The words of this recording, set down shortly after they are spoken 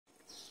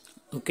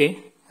Okay,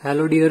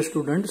 hello dear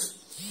students.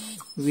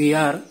 We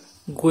are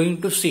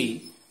going to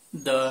see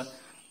the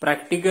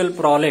practical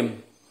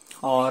problem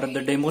or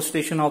the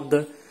demonstration of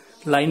the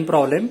line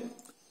problem.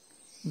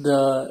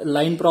 The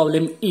line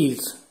problem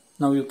is,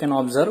 now you can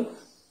observe,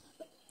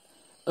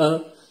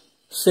 a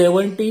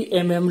 70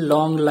 mm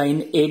long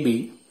line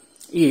AB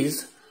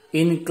is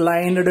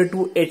inclined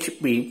to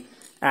HP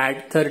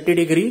at 30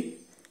 degree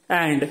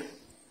and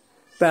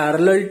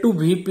parallel to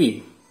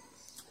VP.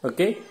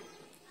 Okay,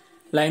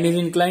 line is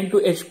inclined to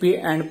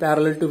HP and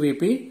parallel to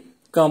VP.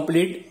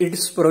 Complete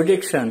its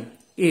projection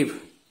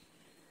if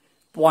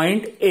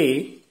point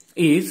A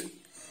is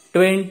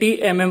 20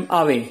 mm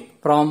away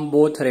from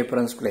both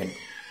reference plane.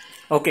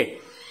 Okay.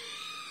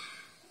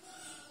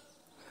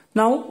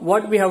 Now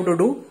what we have to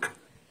do?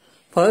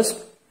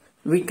 First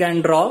we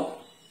can draw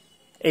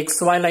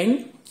XY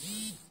line.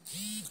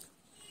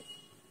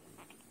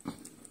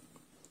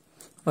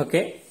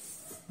 Okay.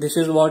 This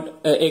is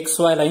what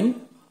XY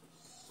line.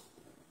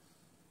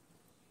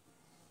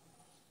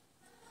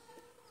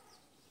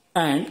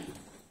 And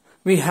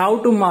we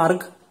have to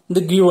mark the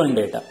given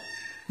data.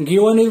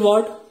 Given is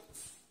what?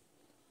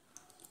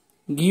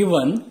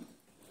 Given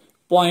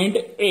point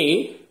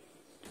A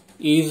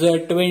is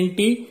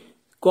 20,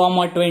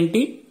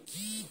 20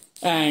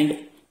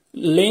 and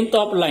length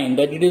of line,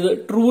 that it is a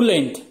true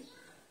length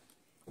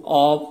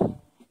of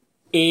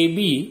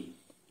AB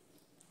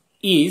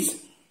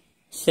is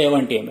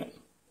 70 mm.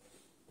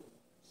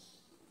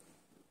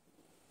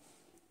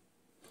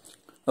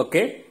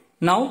 Okay.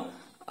 Now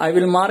I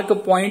will mark a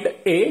point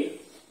A.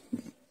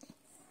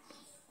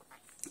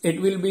 It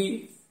will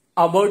be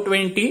about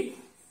 20.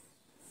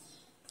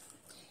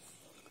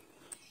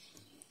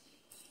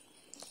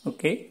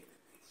 Okay.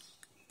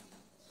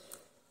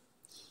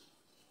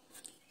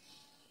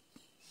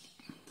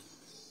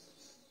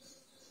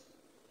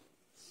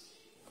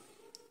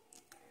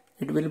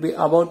 It will be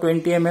about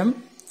 20 mm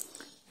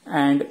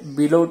and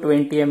below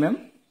 20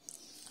 mm.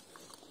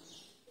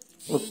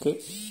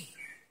 Okay.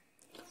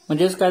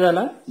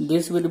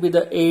 This will be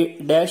the A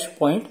dash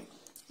point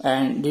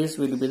and this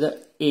will be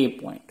the A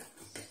point.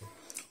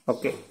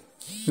 Okay.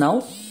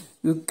 Now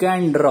you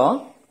can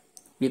draw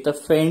with a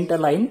faint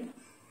line,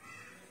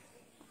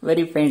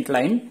 very faint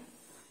line.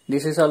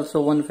 This is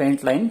also one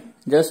faint line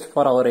just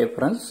for our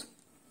reference.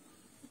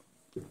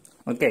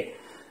 Okay.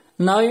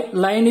 Now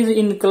line is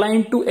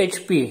inclined to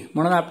HP.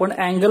 म्हणून आपण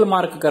angle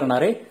mark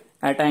करणार आहे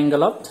at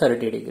angle of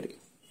 30 degree.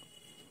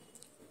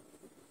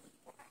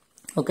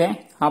 Okay,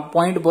 हा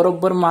point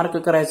बरोबर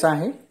mark करायचा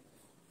आहे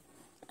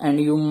and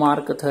you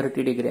mark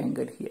 30 degree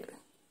angle here.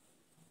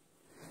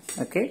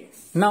 Okay,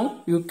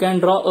 now you can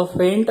draw a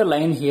faint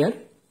line here,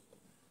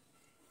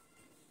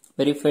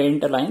 very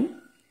faint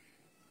line.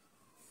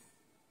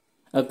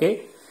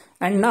 Okay,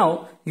 and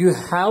now you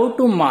have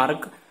to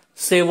mark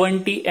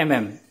 70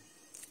 mm.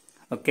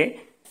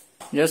 Okay,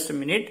 just a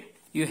minute,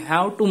 you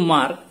have to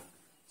mark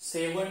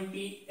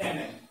 70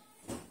 mm.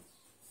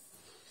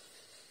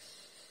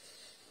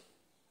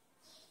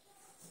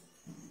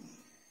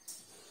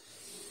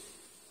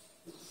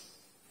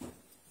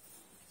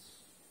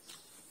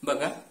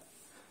 Baga,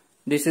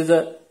 this is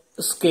a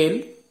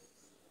scale.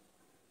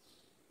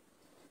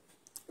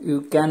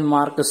 You can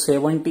mark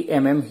 70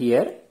 mm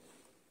here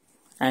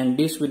and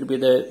this will be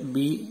the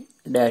B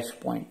dash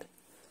point.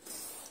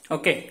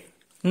 Okay,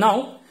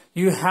 now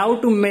you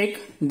have to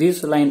make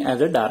this line as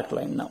a dark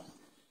line now.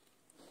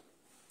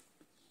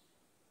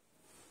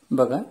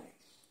 Baga,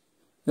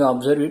 you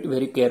observe it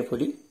very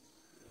carefully.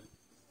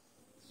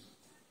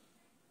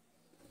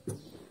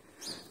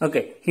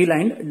 Okay, he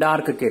line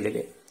dark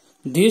केलेले.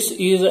 This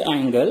is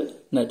angle,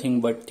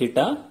 nothing but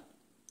theta,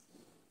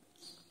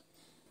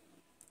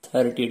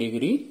 30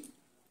 degree.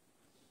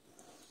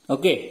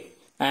 Okay,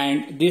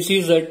 and this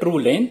is a true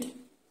length,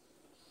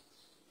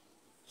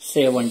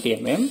 70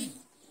 mm.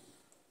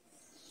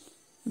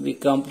 We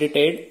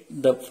completed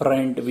the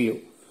front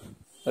view.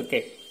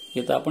 Okay,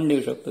 इथं आपण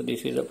देऊ शकतो.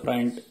 This is a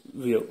front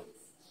view.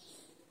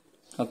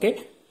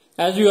 Okay,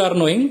 as you are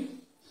knowing,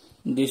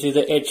 this is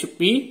a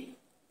HP,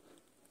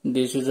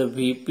 this is a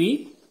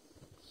VP.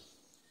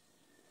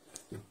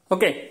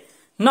 Okay,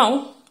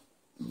 now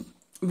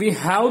we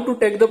have to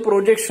take the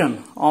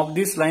projection of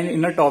this line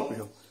in a top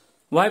view.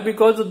 Why?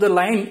 Because the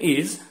line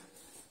is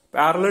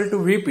parallel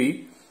to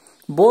VP.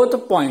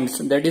 Both points,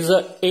 that is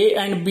A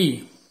and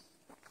B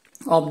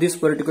of this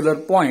particular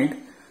point,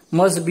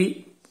 must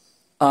be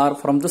are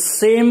from the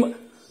same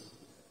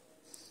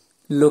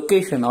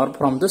location or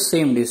from the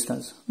same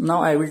distance.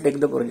 Now I will take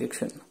the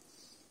projection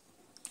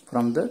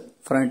from the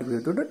front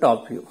view to the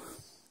top view.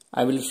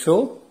 I will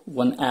show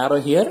one arrow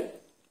here.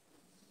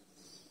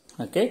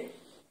 Okay,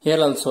 here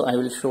also I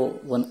will show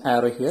one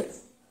arrow here.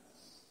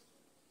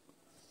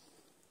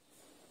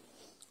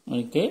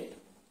 Okay,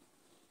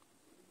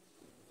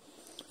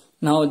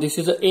 now this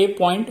is the A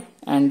point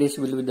and this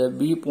will be the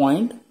B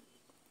point.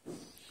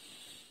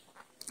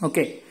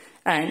 Okay,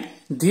 and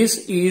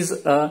this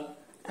is a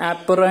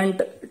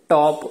apparent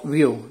top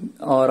view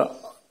or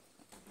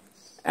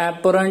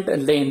apparent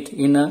length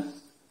in a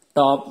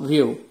top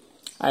view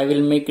I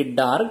will make it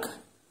dark.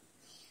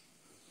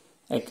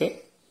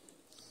 Okay,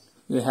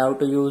 you have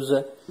to use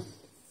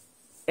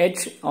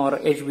H or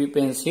HB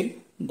pencil,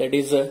 that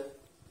is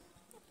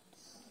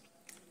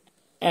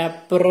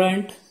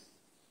apparent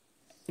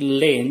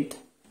length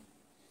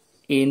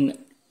in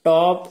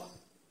top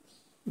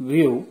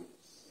view,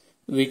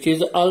 which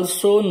is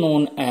also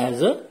known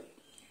as a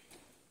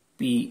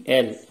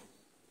PL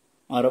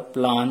or a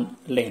plan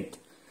length.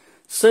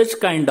 Such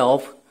kind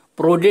of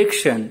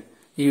projection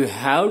you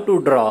have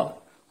to draw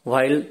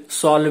while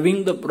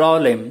solving the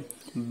problem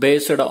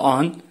based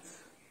on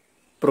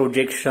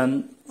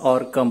projection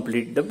or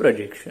complete the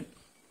projection.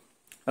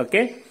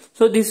 Okay,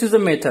 so this is the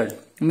method.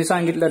 मी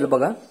सांगितलं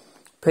बघा,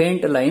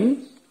 faint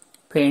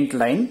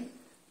line,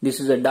 this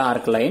is a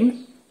dark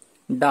line,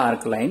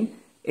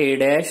 A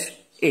dash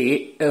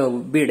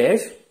B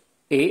dash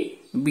A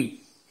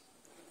B.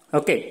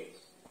 Okay,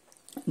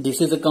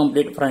 this is a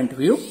complete front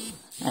view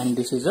and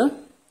this is a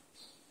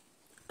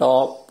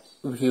top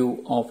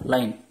view of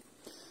line.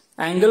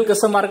 Angle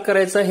कसं mark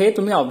करायचं हे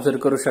तुम्ही observe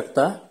करू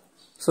शकता.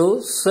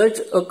 So such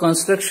a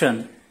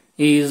construction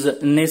is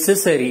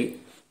necessary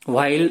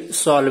while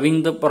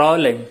solving the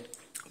problem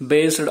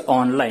based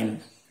on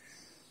line.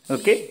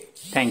 Okay,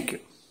 thank you.